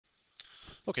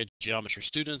Okay, geometry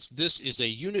students, this is a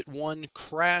Unit 1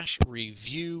 crash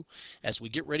review as we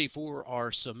get ready for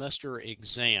our semester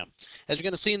exam. As you're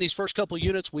going to see in these first couple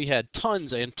units, we had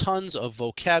tons and tons of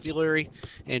vocabulary,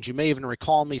 and you may even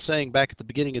recall me saying back at the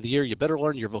beginning of the year, you better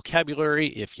learn your vocabulary.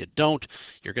 If you don't,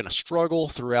 you're going to struggle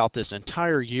throughout this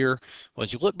entire year. Well,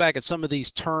 as you look back at some of these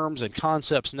terms and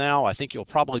concepts now, I think you'll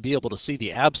probably be able to see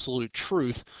the absolute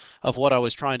truth of what I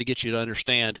was trying to get you to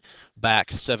understand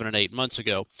back 7 and 8 months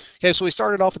ago. Okay, so we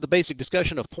started off with the basic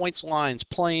discussion of points, lines,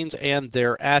 planes, and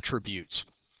their attributes.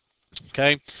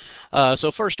 Okay,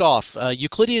 so first off,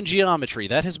 Euclidean geometry.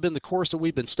 That has been the course that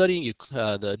we've been studying,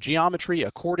 the geometry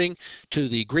according to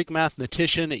the Greek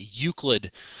mathematician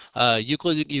Euclid.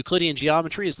 Euclidean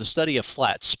geometry is the study of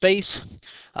flat space.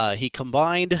 He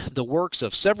combined the works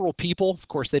of several people. Of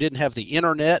course, they didn't have the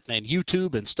internet and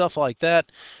YouTube and stuff like that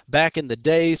back in the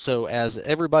day, so as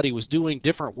everybody was doing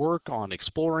different work on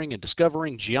exploring and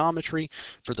discovering geometry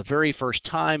for the very first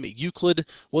time, Euclid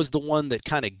was the one that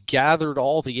kind of gathered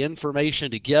all the information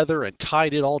together and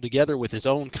tied it all together with his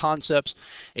own concepts,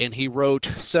 and he wrote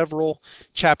several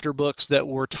chapter books that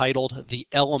were titled The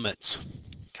Elements.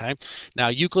 Okay. Now,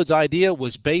 Euclid's idea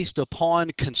was based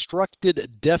upon constructed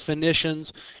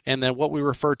definitions and then what we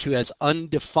refer to as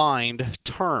undefined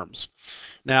terms.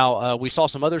 Now, we saw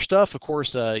some other stuff. Of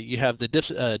course, you have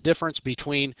the difference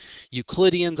between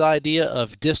Euclidean's idea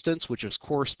of distance, which is, of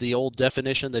course, the old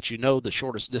definition that you know the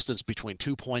shortest distance between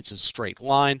 2 points is a straight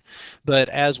line. But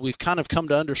as we've kind of come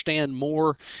to understand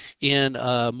more in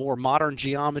more modern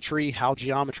geometry, how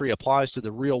geometry applies to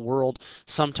the real world,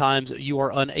 sometimes you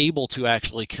are unable to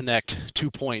actually connect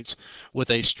 2 points with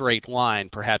a straight line.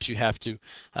 Perhaps you have to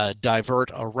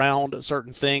divert around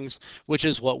certain things, which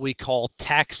is what we call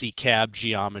taxicab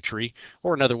geometry,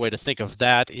 or another way to think of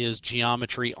that is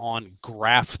geometry on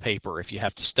graph paper. If you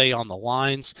have to stay on the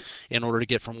lines in order to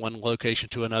get from one location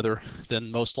to another, then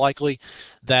most likely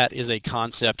that is a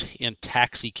concept in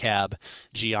taxicab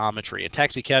geometry. And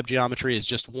taxicab geometry is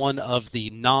just one of the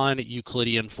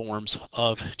non-Euclidean forms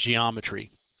of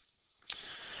geometry.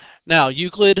 Now,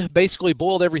 Euclid basically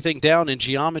boiled everything down in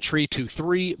geometry to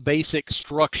 3 basic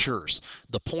structures: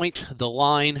 the point, the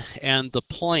line, and the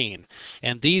plane.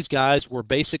 And these guys were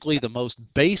basically the most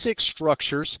basic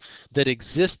structures that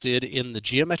existed in the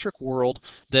geometric world,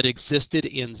 that existed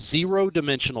in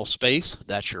 0-dimensional space.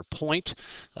 That's your point.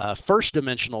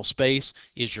 First-dimensional space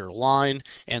is your line,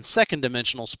 and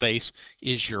second-dimensional space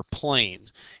is your plane.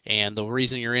 And the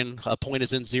reason a point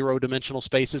is in 0-dimensional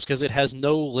space is because it has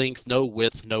no length, no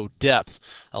width, no depth.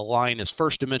 A line is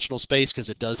first-dimensional space because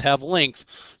it does have length,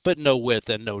 but no width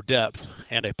and no depth.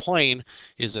 And a plane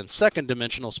is in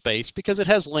second-dimensional space because it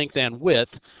has length and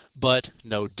width, but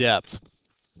no depth.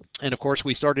 And of course,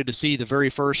 we started to see the very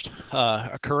first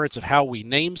occurrence of how we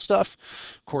name stuff.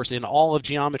 Of course, in all of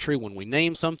geometry, when we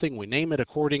name something, we name it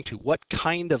according to what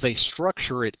kind of a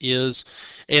structure it is,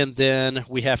 and then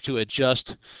we have to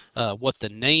adjust what the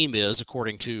name is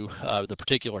according to the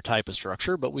particular type of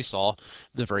structure. But we saw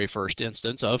the very first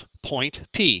instance of point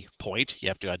P. Point, you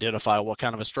have to identify what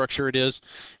kind of a structure it is,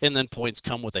 and then points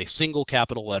come with a single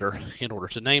capital letter in order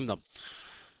to name them.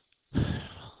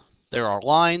 There are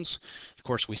lines. Of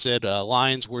course, we said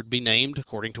lines would be named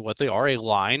according to what they are, a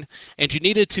line. And you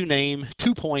needed to name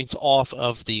 2 points off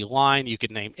of the line. You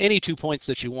could name any 2 points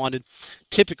that you wanted.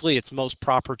 Typically, it's most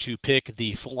proper to pick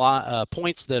the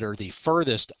points that are the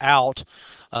furthest out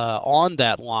on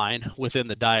that line within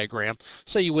the diagram.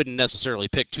 So you wouldn't necessarily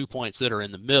pick 2 points that are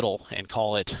in the middle and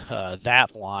call it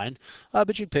that line,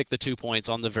 but you'd pick the 2 points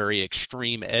on the very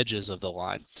extreme edges of the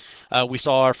line. We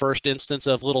saw our first instance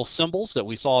of little symbols that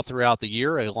we saw throughout the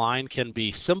year. A line can be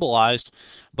symbolized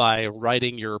by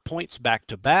writing your points back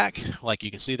to back, like you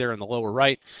can see there in the lower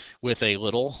right, with a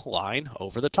little line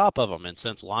over the top of them. And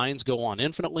since lines go on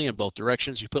infinitely in both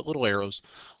directions, you put little arrows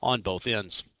on both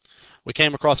ends. We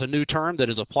came across a new term that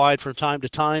is applied from time to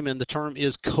time, and the term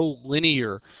is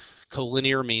collinear.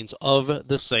 Collinear means of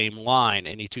the same line.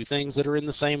 Any 2 things that are in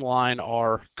the same line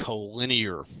are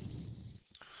collinear.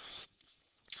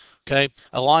 Okay,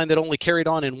 a line that only carried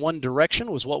on in one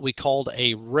direction was what we called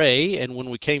a ray, and when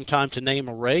we came time to name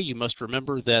a ray, you must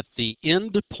remember that the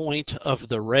end point of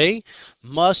the ray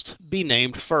must be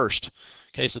named first.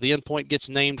 Okay, so the end point gets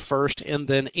named first, and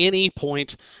then any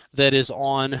point that is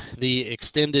on the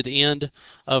extended end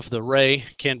of the ray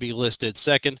can be listed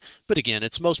second. But again,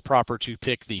 it's most proper to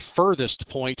pick the furthest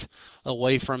point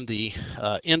away from the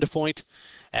end point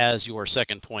as your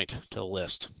second point to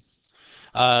list.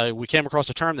 We came across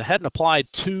a term that hadn't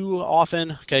applied too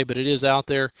often, okay, but it is out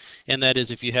there, and that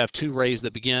is if you have 2 rays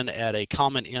that begin at a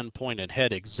common endpoint and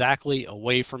head exactly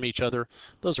away from each other,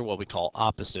 those are what we call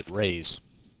opposite rays.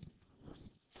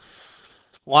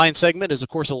 Line segment is, of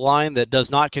course, a line that does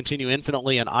not continue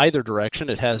infinitely in either direction.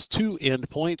 It has two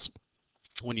endpoints.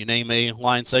 When you name a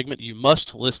line segment, you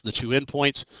must list the two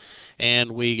endpoints.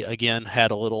 And we, again, had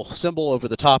a little symbol over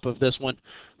the top of this one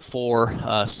for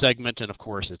segment. And, of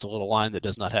course, it's a little line that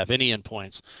does not have any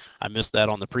endpoints. I missed that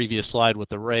on the previous slide with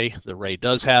the ray. The ray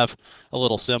does have a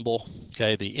little symbol.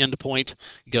 Okay, the endpoint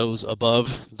goes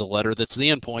above the letter that's the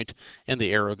endpoint, and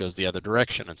the arrow goes the other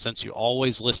direction. And since you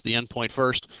always list the endpoint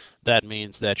first, that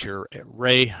means that your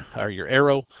ray or your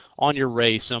arrow on your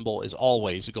ray symbol is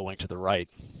always going to the right.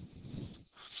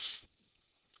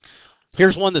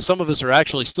 Here's one that some of us are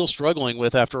actually still struggling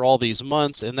with after all these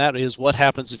months, and that is what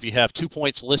happens if you have 2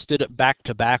 points listed back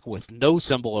to back with no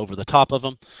symbol over the top of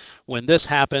them. When this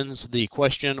happens, the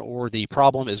question or the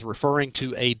problem is referring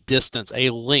to a distance, a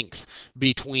length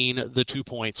between the 2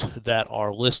 points that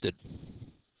are listed.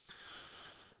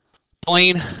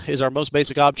 Plane is our most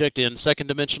basic object in second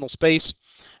dimensional space,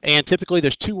 and typically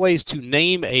there's two ways to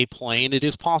name a plane. It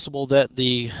is possible that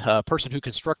the person who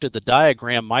constructed the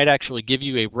diagram might actually give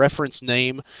you a reference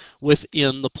name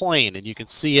within the plane, and you can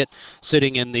see it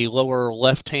sitting in the lower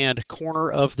left-hand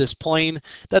corner of this plane.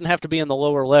 It doesn't have to be in the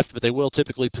lower left, but they will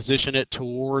typically position it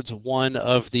towards one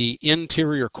of the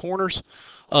interior corners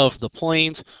of the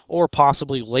planes, or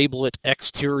possibly label it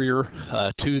exterior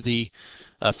to the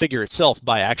figure itself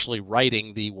by actually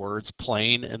writing the words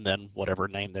plane and then whatever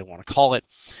name they want to call it.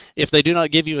 If they do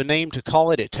not give you a name to call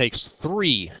it, it takes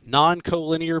 3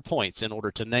 non-collinear points in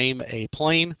order to name a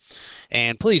plane.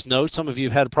 And please note, some of you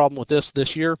have had a problem with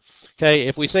this year. Okay,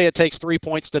 if we say it takes 3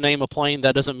 points to name a plane,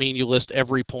 that doesn't mean you list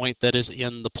every point that is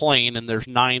in the plane, and there's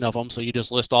 9 of them, so you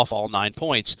just list off all 9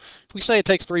 points. If we say it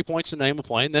takes 3 points to name a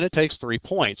plane, then it takes 3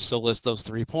 points, so list those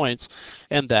 3 points,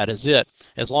 and that is it.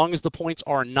 As long as the points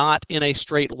are not in a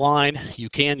straight line, you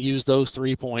can use those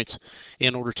 3 points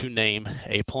in order to name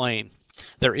a plane.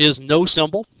 There is no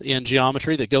symbol in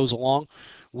geometry that goes along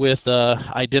with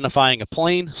identifying a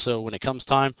plane, so when it comes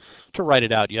time to write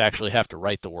it out, you actually have to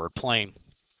write the word plane.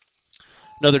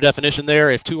 Another definition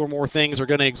there, if 2 or more things are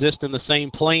going to exist in the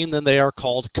same plane, then they are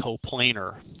called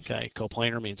coplanar. Okay,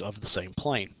 coplanar means of the same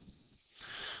plane.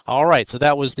 All right, so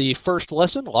that was the first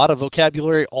lesson. A lot of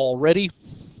vocabulary already.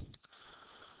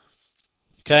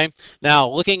 Okay, now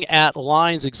looking at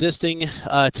lines existing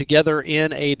together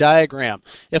in a diagram.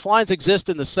 If lines exist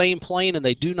in the same plane and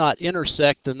they do not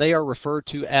intersect, then they are referred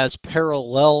to as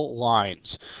parallel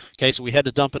lines. Okay, so we had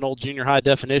to dump an old junior high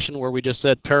definition where we just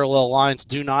said parallel lines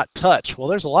do not touch. Well,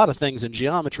 there's a lot of things in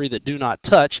geometry that do not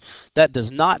touch. That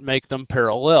does not make them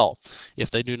parallel. If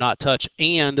they do not touch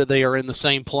and they are in the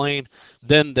same plane,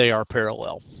 then they are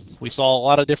parallel. We saw a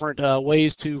lot of different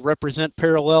ways to represent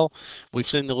parallel. We've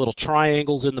seen the little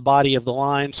triangles in the body of the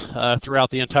lines throughout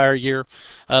the entire year.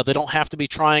 They don't have to be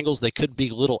triangles. They could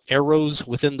be little arrows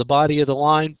within the body of the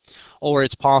line, or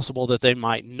it's possible that they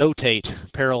might notate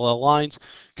parallel lines,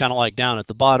 kind of like down at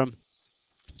the bottom,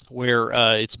 where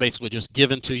it's basically just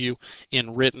given to you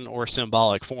in written or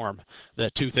symbolic form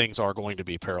that 2 things are going to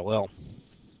be parallel.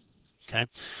 Okay,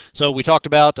 so we talked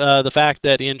about the fact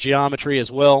that in geometry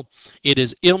as well, it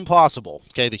is impossible.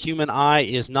 Okay, the human eye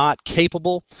is not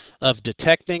capable of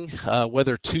detecting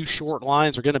whether 2 short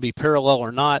lines are going to be parallel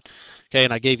or not. Okay,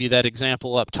 and I gave you that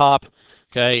example up top.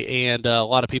 Okay, and a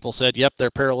lot of people said, yep,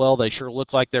 they're parallel. They sure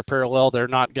look like they're parallel. They're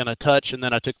not going to touch. And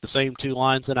then I took the same 2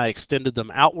 lines and I extended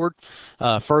them outward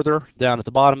further down at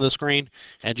the bottom of the screen.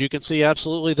 And you can see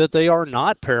absolutely that they are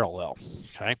not parallel.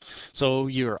 Okay, so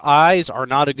your eyes are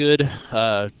not a good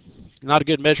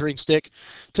measuring stick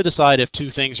to decide if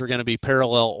 2 things are going to be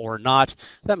parallel or not.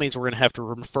 That means we're going to have to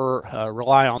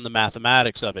rely on the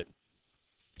mathematics of it.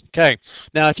 Okay,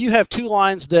 now if you have 2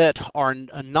 lines that are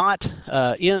not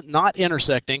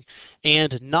intersecting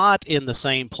and not in the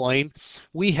same plane,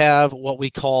 we have what we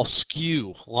call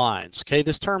skew lines. Okay,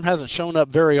 this term hasn't shown up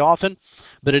very often,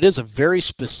 but it is a very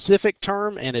specific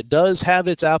term and it does have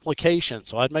its application,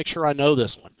 so I'd make sure I know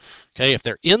this one. Okay, if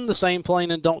they're in the same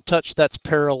plane and don't touch, that's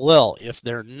parallel. If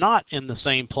they're not in the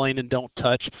same plane and don't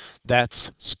touch,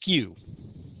 that's skew.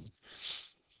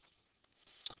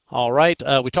 All right,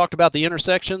 we talked about the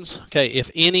intersections. Okay, if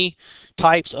any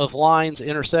types of lines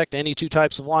intersect, any 2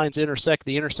 types of lines intersect,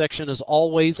 the intersection is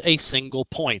always a single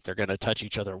point. They're going to touch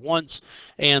each other once,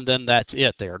 and then that's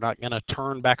it. They are not going to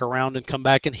turn back around and come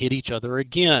back and hit each other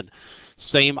again.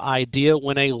 Same idea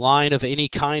when a line of any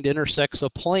kind intersects a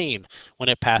plane. When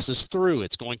it passes through,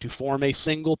 it's going to form a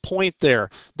single point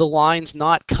there. The line's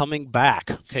not coming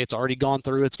back. Okay, it's already gone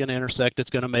through, it's going to intersect,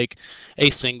 it's going to make a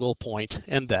single point,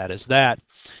 and that is that.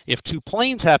 If 2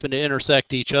 planes happen to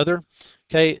intersect each other,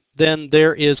 okay, then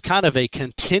there is kind of a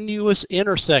continuous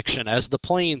intersection. As the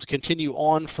planes continue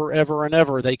on forever and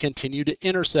ever, they continue to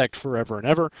intersect forever and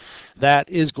ever. That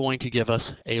is going to give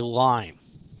us a line.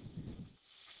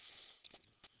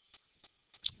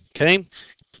 Okay,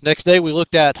 next day we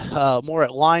looked at more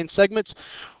at line segments.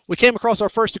 We came across our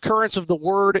first occurrence of the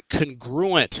word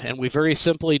congruent, and we very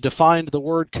simply defined the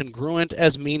word congruent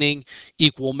as meaning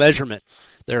equal measurement.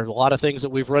 There are a lot of things that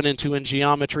we've run into in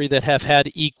geometry that have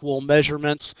had equal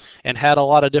measurements and had a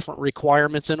lot of different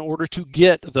requirements in order to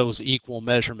get those equal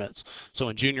measurements. So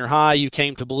in junior high, you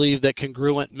came to believe that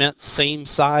congruent meant same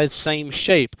size, same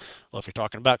shape. Well, if you're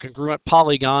talking about congruent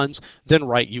polygons, then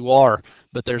right you are.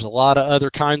 But there's a lot of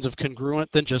other kinds of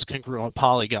congruent than just congruent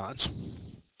polygons.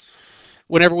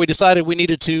 Whenever we decided we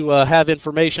needed to have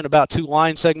information about two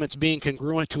line segments being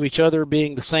congruent to each other,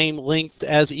 being the same length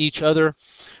as each other,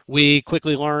 we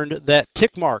quickly learned that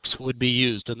tick marks would be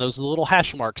used, and those are the little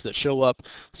hash marks that show up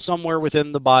somewhere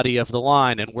within the body of the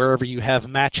line. And wherever you have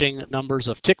matching numbers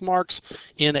of tick marks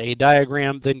in a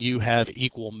diagram, then you have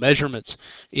equal measurements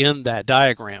in that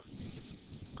diagram.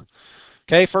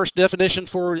 Okay, first definition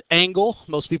for angle,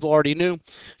 most people already knew.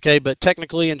 Okay, but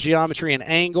technically in geometry, an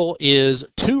angle is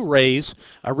two rays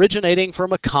originating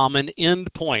from a common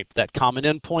endpoint. That common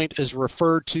endpoint is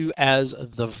referred to as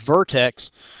the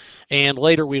vertex, and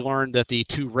later we learned that the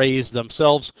two rays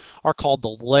themselves are called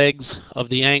the legs of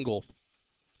the angle.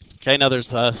 Okay, now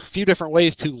there's a few different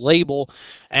ways to label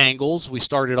angles. We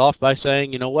started off by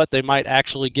saying, you know what, they might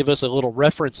actually give us a little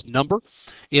reference number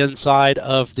inside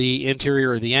of the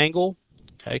interior of the angle.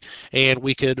 Okay, and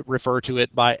we could refer to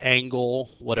it by angle,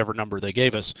 whatever number they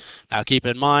gave us. Now keep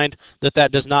in mind that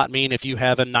that does not mean if you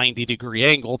have a 90-degree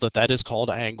angle that is called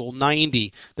angle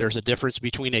 90. There's a difference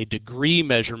between a degree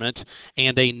measurement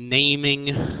and a naming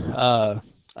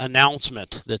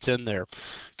announcement that's in there.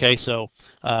 Okay, so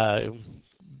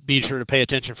be sure to pay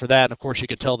attention for that. And of course, you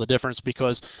can tell the difference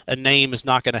because a name is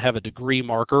not going to have a degree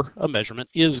marker. A measurement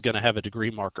is going to have a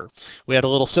degree marker. We had a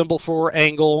little symbol for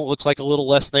angle. Looks like a little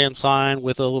less than sign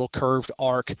with a little curved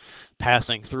arc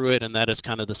passing through it, and that is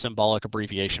kind of the symbolic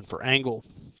abbreviation for angle.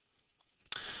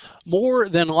 More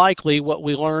than likely, what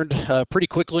we learned pretty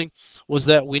quickly was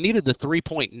that we needed the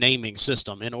three-point naming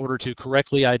system in order to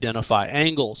correctly identify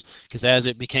angles, because as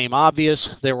it became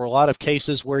obvious, there were a lot of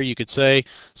cases where you could say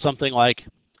something like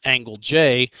angle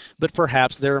J, but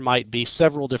perhaps there might be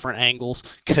several different angles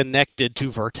connected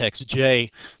to vertex J.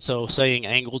 So saying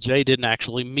angle J didn't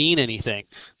actually mean anything.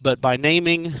 But by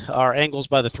naming our angles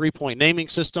by the three-point naming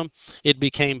system, it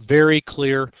became very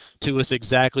clear to us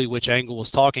exactly which angle was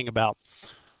talking about.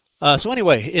 So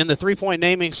anyway, in the three-point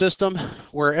naming system,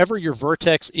 wherever your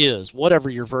vertex is, whatever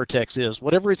your vertex is,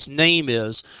 whatever its name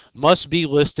is, must be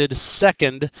listed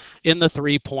second in the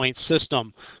three-point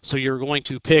system. So you're going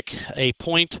to pick a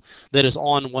point that is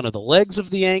on one of the legs of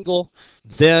the angle,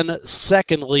 then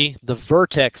secondly, the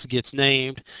vertex gets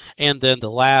named, and then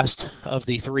the last of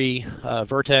the three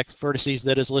vertices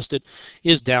that is listed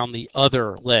is down the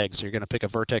other leg. So you're going to pick a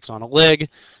vertex on a leg,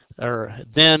 or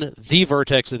then the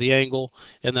vertex of the angle,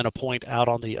 and then a point out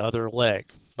on the other leg.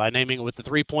 By naming it with the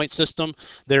three-point system,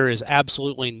 there is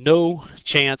absolutely no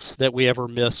chance that we ever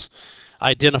miss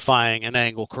identifying an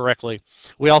angle correctly.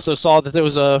 We also saw that there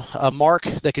was a mark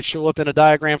that could show up in a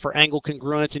diagram for angle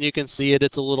congruence, and you can see it.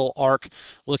 It's a little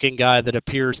arc-looking guy that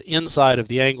appears inside of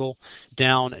the angle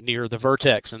down near the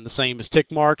vertex. And the same as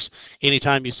tick marks.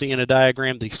 Anytime you see in a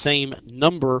diagram the same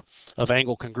number of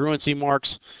angle congruency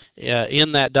marks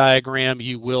in that diagram,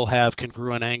 you will have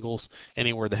congruent angles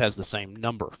anywhere that has the same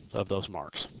number of those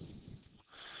marks.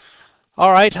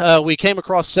 All right, we came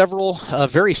across several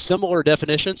very similar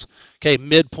definitions. Okay,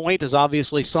 midpoint is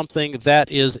obviously something that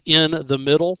is in the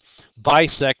middle.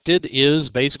 Bisected is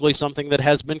basically something that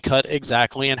has been cut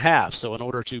exactly in half. So in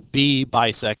order to be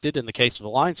bisected, in the case of a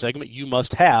line segment, you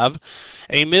must have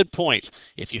a midpoint.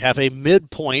 If you have a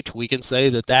midpoint, we can say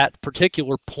that that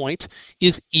particular point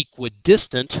is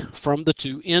equidistant from the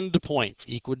two end points.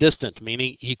 Equidistant,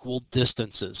 meaning equal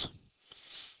distances.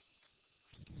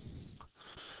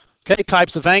 Okay,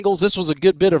 types of angles. This was a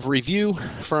good bit of review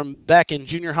from back in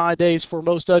junior high days for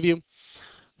most of you.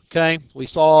 Okay, we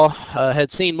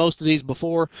had seen most of these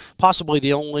before. Possibly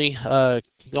the only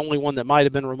one that might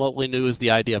have been remotely new is the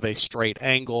idea of a straight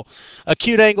angle.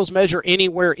 Acute angles measure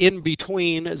anywhere in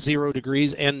between 0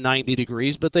 degrees and 90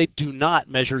 degrees, but they do not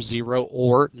measure 0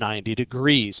 or 90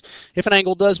 degrees. If an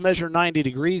angle does measure 90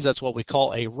 degrees, that's what we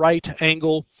call a right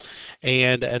angle,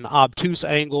 and an obtuse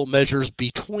angle measures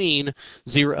between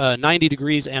 90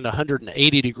 degrees and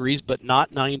 180 degrees, but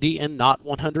not 90 and not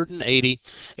 180.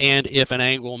 And if an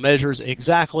angle measures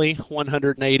exactly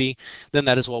 180, then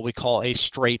that is what we call a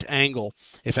straight angle.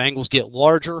 If angles get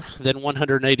larger than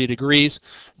 180 degrees,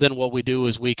 then what we do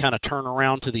is we kind of turn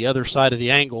around to the other side of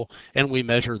the angle and we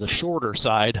measure the shorter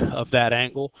side of that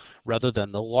angle rather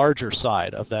than the larger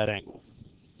side of that angle.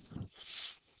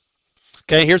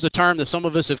 Okay, here's a term that some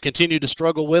of us have continued to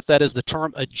struggle with. That is the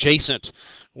term adjacent.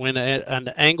 When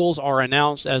angles are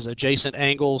announced as adjacent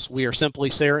angles, we are simply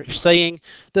saying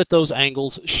that those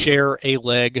angles share a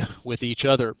leg with each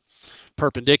other.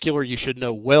 Perpendicular, you should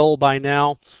know well by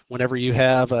now. Whenever you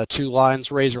have two lines,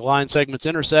 razor line segments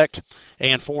intersect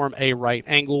and form a right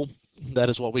angle, that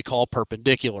is what we call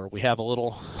perpendicular. We have a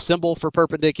little symbol for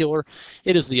perpendicular.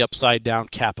 It is the upside down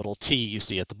capital T you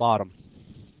see at the bottom.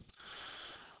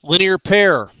 Linear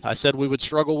pair, I said we would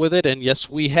struggle with it, and yes,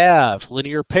 we have.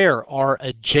 Linear pair are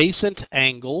adjacent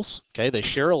angles, okay, they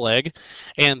share a leg,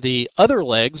 and the other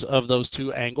legs of those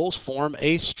two angles form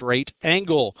a straight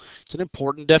angle. It's an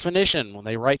important definition. When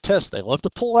they write tests, they love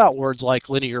to pull out words like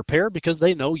linear pair because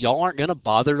they know y'all aren't going to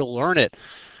bother to learn it.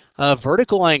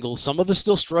 Vertical angles, some of us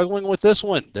still struggling with this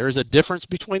one. There is a difference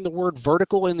between the word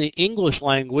vertical in the English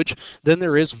language than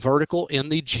there is vertical in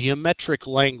the geometric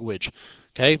language.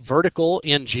 Okay, vertical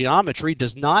in geometry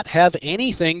does not have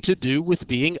anything to do with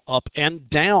being up and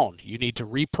down. You need to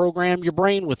reprogram your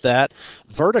brain with that.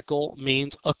 Vertical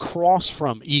means across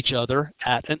from each other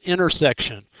at an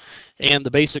intersection. And the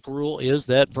basic rule is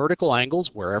that vertical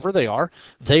angles, wherever they are,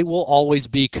 they will always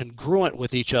be congruent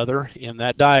with each other in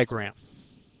that diagram.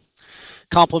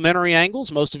 Complementary angles,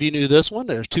 most of you knew this one.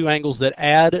 There's two angles that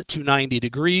add to 90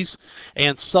 degrees,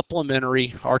 and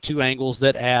supplementary are two angles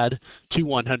that add to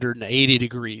 180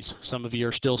 degrees. Some of you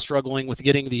are still struggling with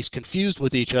getting these confused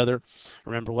with each other.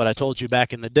 Remember what I told you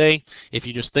back in the day. If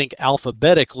you just think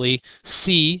alphabetically,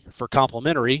 C for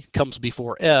complementary comes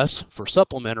before S for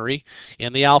supplementary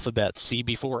in the alphabet, C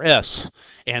before S.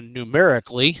 And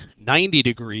numerically, 90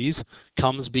 degrees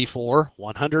comes before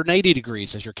 180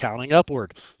 degrees as you're counting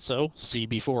upward. So C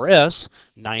before S,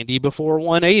 90 before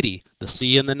 180. The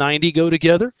C and the 90 go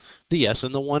together. The S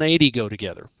and the 180 go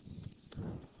together.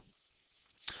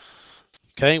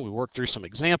 Okay, we worked through some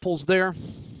examples there.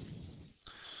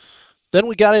 Then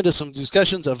we got into some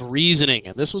discussions of reasoning,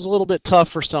 and this was a little bit tough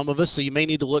for some of us, so you may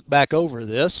need to look back over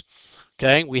this.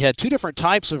 Okay, we had two different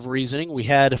types of reasoning. We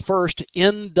had first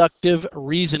inductive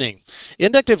reasoning.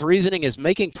 Inductive reasoning is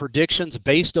making predictions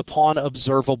based upon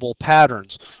observable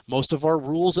patterns. Most of our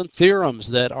rules and theorems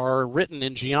that are written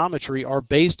in geometry are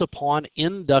based upon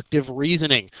inductive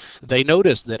reasoning. They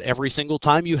noticed that every single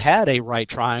time you had a right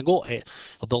triangle,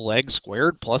 the leg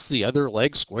squared plus the other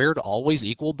leg squared always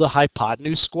equaled the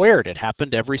hypotenuse squared. It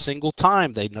happened every single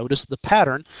time. They noticed the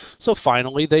pattern, so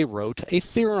finally they wrote a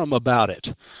theorem about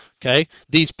it. Okay,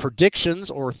 these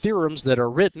predictions or theorems that are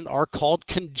written are called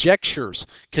conjectures.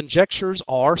 Conjectures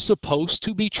are supposed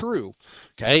to be true.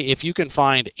 Okay, if you can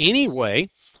find any way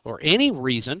or any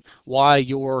reason why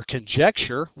your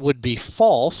conjecture would be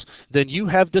false, then you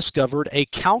have discovered a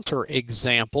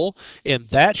counterexample, and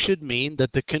that should mean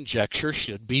that the conjecture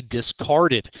should be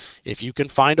discarded. If you can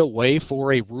find a way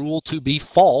for a rule to be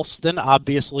false, then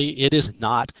obviously it is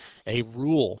not a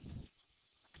rule.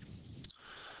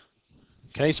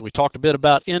 Okay, so we talked a bit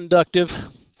about inductive.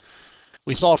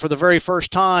 We saw for the very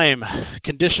first time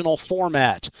conditional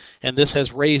format, and this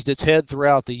has raised its head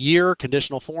throughout the year.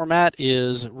 Conditional format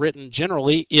is written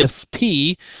generally if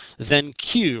P, then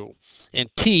Q. And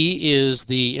P is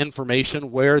the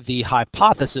information where the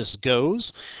hypothesis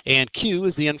goes, and Q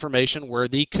is the information where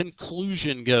the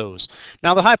conclusion goes.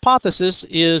 Now, the hypothesis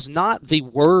is not the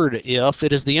word if,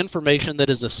 it is the information that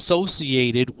is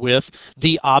associated with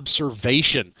the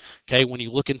observation. Okay, when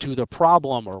you look into the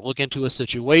problem or look into a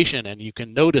situation and you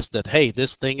can notice that, hey,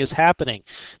 this thing is happening,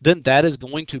 then that is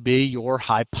going to be your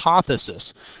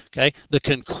hypothesis. Okay, the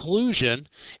conclusion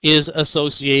is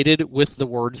associated with the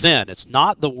word then. It's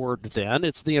not the word then,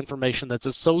 it's the information that's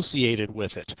associated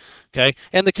with it. Okay,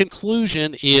 and the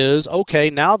conclusion is, okay,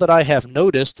 now that I have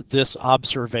noticed this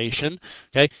observation,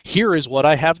 okay, here is what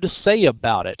I have to say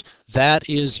about it. That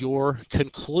is your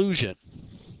conclusion.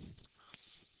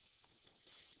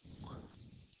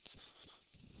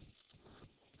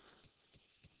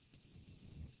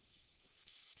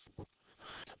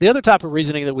 The other type of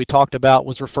reasoning that we talked about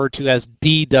was referred to as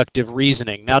deductive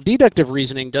reasoning. Now, deductive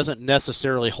reasoning doesn't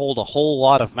necessarily hold a whole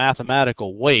lot of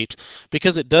mathematical weight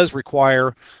because it does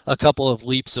require a couple of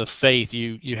leaps of faith.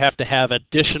 You have to have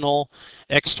additional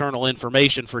external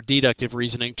information for deductive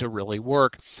reasoning to really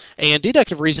work. And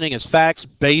deductive reasoning is facts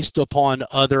based upon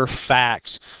other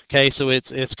facts. Okay, so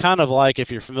it's kind of like,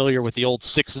 if you're familiar with the old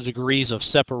 6 degrees of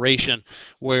separation,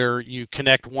 where you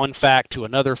connect one fact to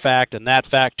another fact, and that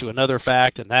fact to another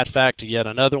fact, and that fact to yet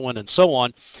another one, and so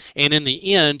on. And in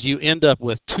the end, you end up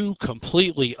with two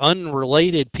completely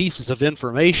unrelated pieces of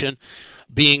information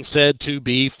being said to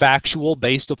be factual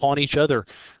based upon each other.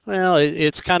 Well,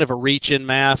 it's kind of a reach in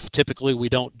math. Typically, we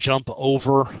don't jump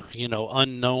over,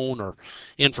 unknown or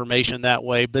information that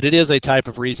way, but it is a type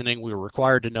of reasoning. We were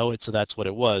required to know it, so that's what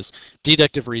it was.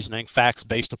 Deductive reasoning, facts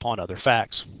based upon other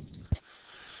facts.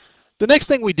 The next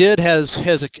thing we did has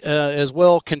as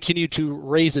well continued to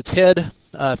raise its head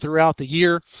throughout the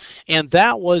year, and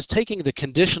that was taking the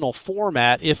conditional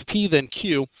format, if P then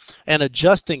Q, and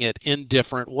adjusting it in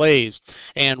different ways.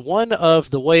 And one of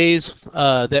the ways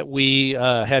that we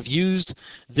have used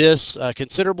this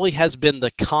considerably has been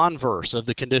the converse of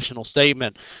the conditional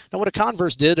statement. Now, what a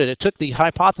converse did, it took the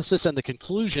hypothesis and the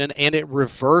conclusion and it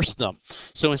reversed them.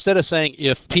 So instead of saying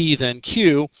if P then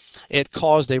Q, it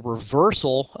caused a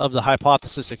reversal of the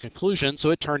hypothesis and conclusion,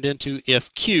 so it turned into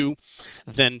if Q,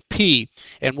 then P.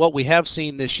 And what we have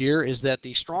seen this year is that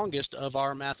the strongest of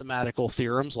our mathematical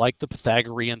theorems, like the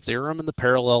Pythagorean theorem and the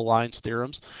parallel lines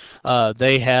theorems,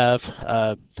 they have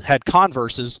had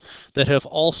converses that have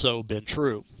also been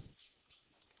true.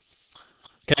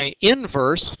 Okay,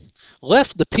 inverse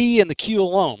left the P and the Q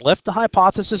alone, left the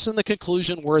hypothesis and the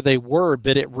conclusion where they were,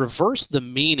 but it reversed the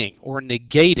meaning or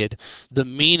negated the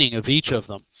meaning of each of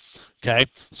them. Okay,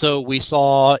 so we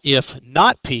saw if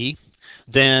not P,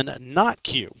 then not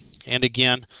Q. And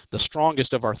again, the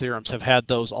strongest of our theorems have had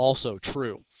those also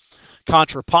true.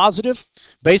 Contrapositive,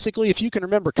 basically, if you can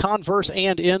remember converse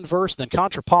and inverse, then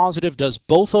contrapositive does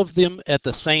both of them at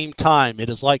the same time.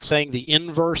 It is like saying the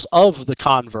inverse of the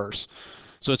converse.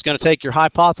 So it's going to take your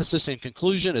hypothesis and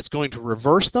conclusion, it's going to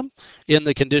reverse them in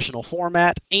the conditional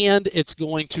format, and it's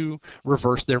going to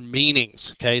reverse their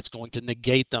meanings. Okay, it's going to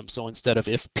negate them. So instead of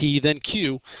if P then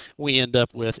Q, we end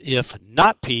up with if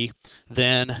not P,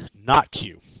 then not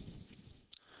Q.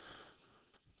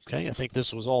 Okay, I think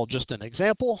this was all just an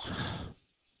example.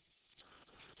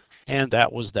 And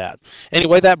that was that.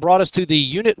 Anyway, that brought us to the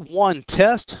Unit 1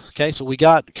 test. Okay, so we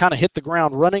kind of hit the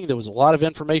ground running. There was a lot of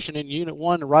information in Unit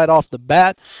 1 right off the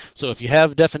bat. So if you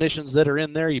have definitions that are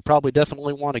in there, you probably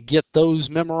definitely want to get those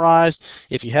memorized.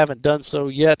 If you haven't done so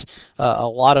yet, a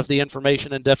lot of the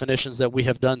information and definitions that we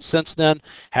have done since then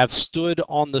have stood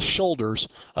on the shoulders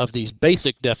of these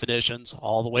basic definitions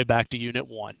all the way back to Unit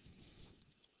 1.